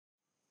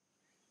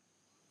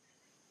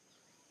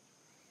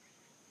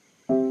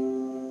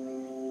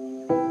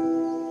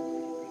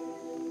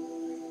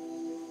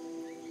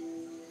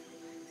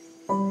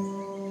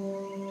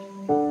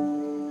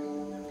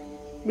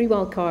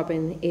Rewild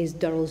Carbon is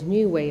Durrell's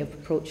new way of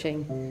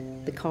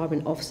approaching the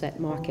carbon offset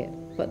market,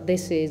 but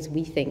this is,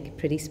 we think,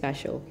 pretty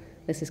special.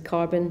 This is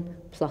carbon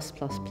plus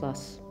plus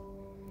plus.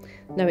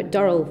 Now at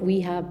Durrell,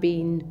 we have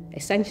been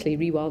essentially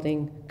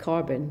rewilding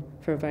carbon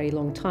for a very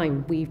long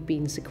time. We've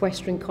been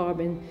sequestering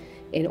carbon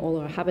in all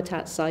our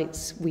habitat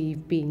sites.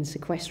 We've been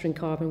sequestering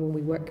carbon when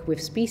we work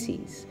with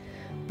species.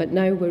 But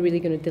now we're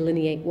really going to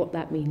delineate what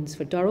that means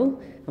for Durrell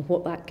and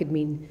what that could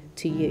mean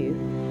to you.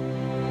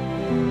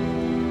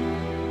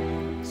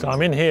 So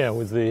I'm in here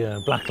with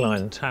the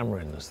black-line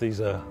tamarins.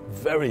 These are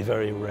very,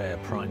 very rare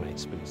primate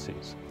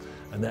species,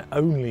 and they're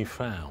only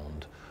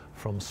found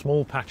from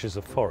small patches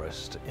of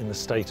forest in the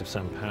state of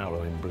São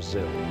Paulo in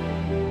Brazil.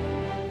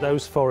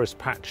 Those forest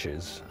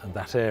patches and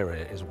that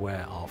area is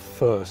where our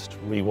first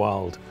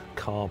Rewild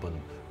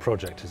Carbon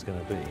project is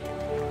going to be.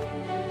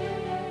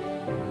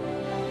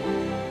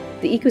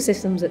 The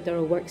ecosystems that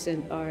Durrell works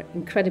in are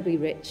incredibly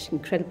rich,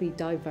 incredibly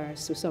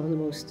diverse, with some of the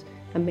most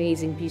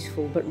amazing,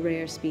 beautiful but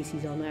rare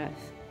species on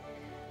Earth.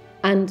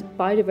 And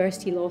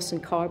biodiversity loss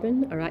and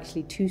carbon are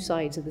actually two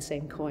sides of the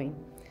same coin.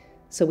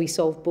 So we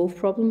solve both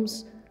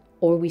problems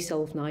or we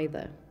solve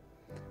neither.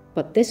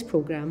 But this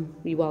programme,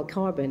 Rewild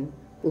Carbon,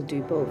 will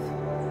do both.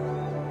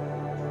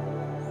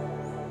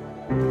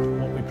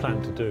 What we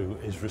plan to do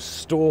is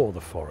restore the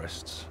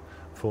forests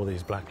for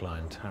these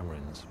black-line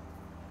tamarins,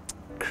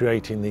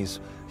 creating these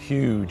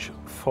huge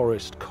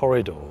forest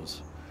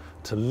corridors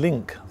to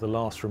link the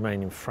last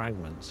remaining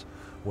fragments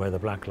where the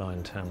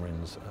black-line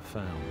tamarins are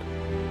found.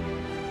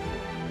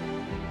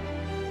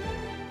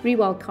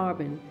 Rewild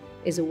Carbon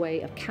is a way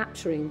of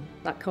capturing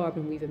that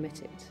carbon we've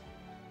emitted.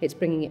 It's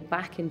bringing it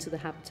back into the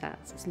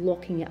habitats, it's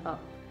locking it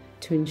up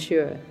to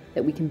ensure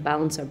that we can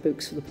balance our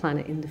books for the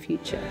planet in the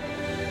future.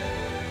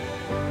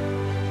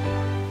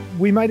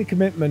 We made a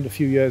commitment a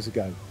few years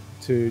ago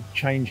to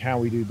change how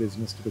we do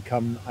business to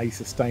become a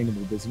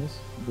sustainable business.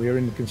 We're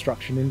in the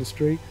construction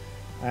industry,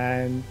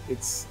 and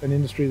it's an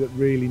industry that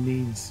really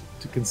needs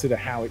to consider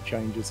how it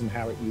changes and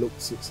how it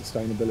looks at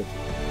sustainability.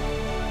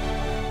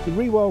 The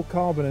Rewild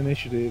Carbon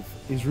initiative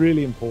is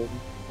really important,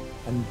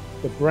 and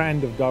the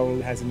brand of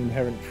Durrell has an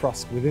inherent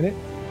trust within it.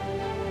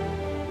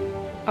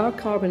 Our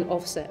carbon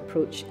offset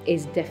approach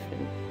is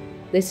different.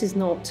 This is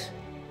not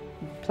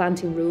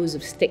planting rows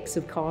of sticks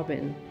of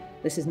carbon.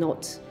 This is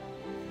not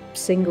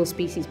single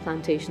species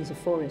plantations of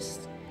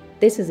forest.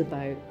 This is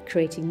about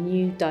creating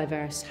new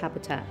diverse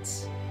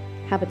habitats.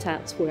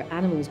 Habitats where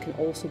animals can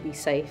also be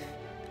safe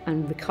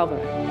and recover.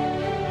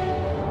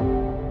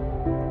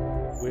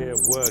 We're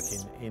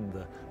working in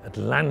the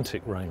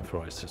Atlantic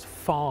rainforest. It's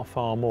far,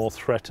 far more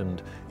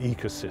threatened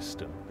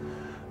ecosystem.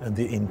 And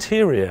the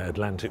interior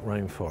Atlantic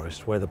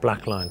rainforest, where the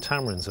black-line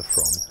tamarins are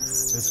from,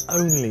 there's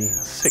only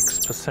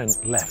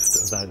 6% left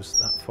of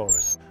that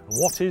forest. And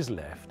what is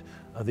left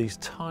are these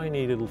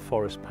tiny little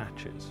forest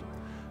patches.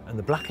 And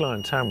the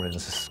black-line tamarins are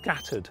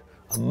scattered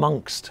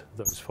amongst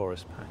those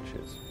forest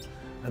patches.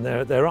 And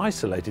they're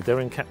isolated, they're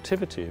in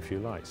captivity, if you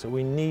like. So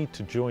we need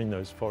to join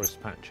those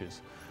forest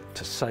patches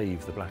to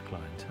save the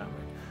black-line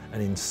tamarin.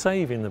 And in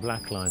saving the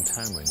black-line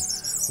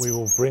tamarin, we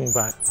will bring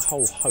back a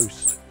whole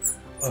host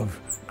of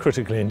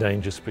critically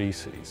endangered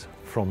species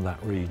from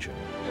that region.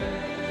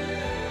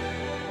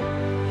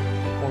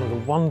 One of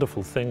the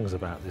wonderful things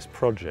about this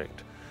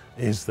project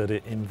is that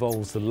it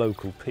involves the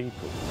local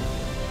people.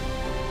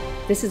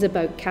 This is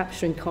about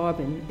capturing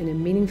carbon in a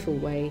meaningful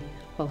way,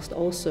 whilst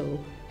also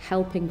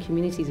helping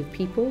communities of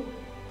people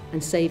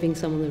and saving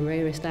some of the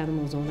rarest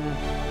animals on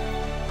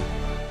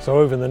Earth. So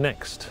over the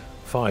next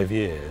 5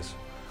 years,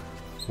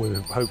 we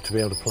hope to be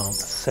able to plant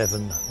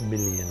 7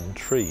 million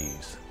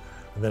trees.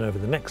 And then over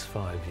the next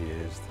 5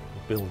 years,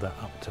 build that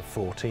up to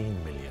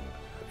 14 million.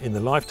 In the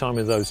lifetime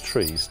of those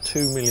trees,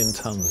 2 million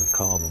tonnes of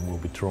carbon will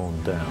be drawn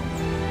down.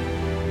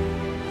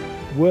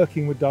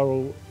 Working with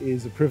Durrell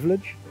is a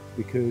privilege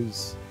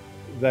because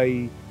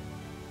they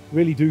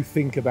really do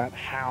think about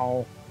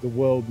how the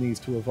world needs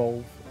to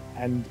evolve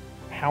and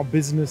how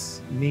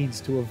business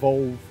needs to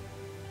evolve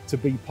to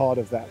be part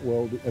of that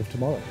world of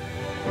tomorrow.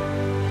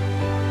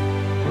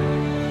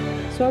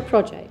 So our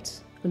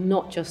projects are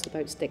not just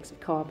about sticks of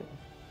carbon.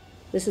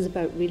 This is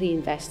about really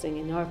investing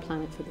in our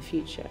planet for the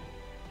future.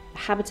 The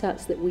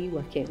habitats that we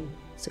work in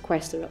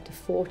sequester up to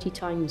 40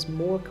 times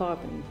more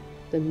carbon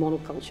than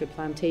monoculture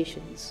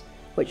plantations,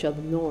 which are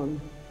the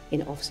norm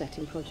in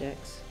offsetting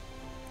projects.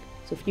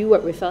 So if you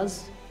work with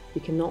us,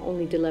 we can not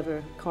only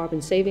deliver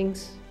carbon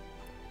savings,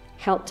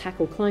 help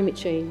tackle climate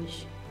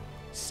change,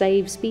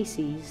 save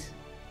species,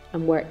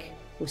 and work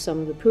with some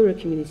of the poorer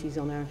communities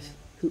on Earth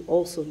who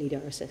also need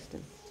our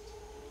assistance.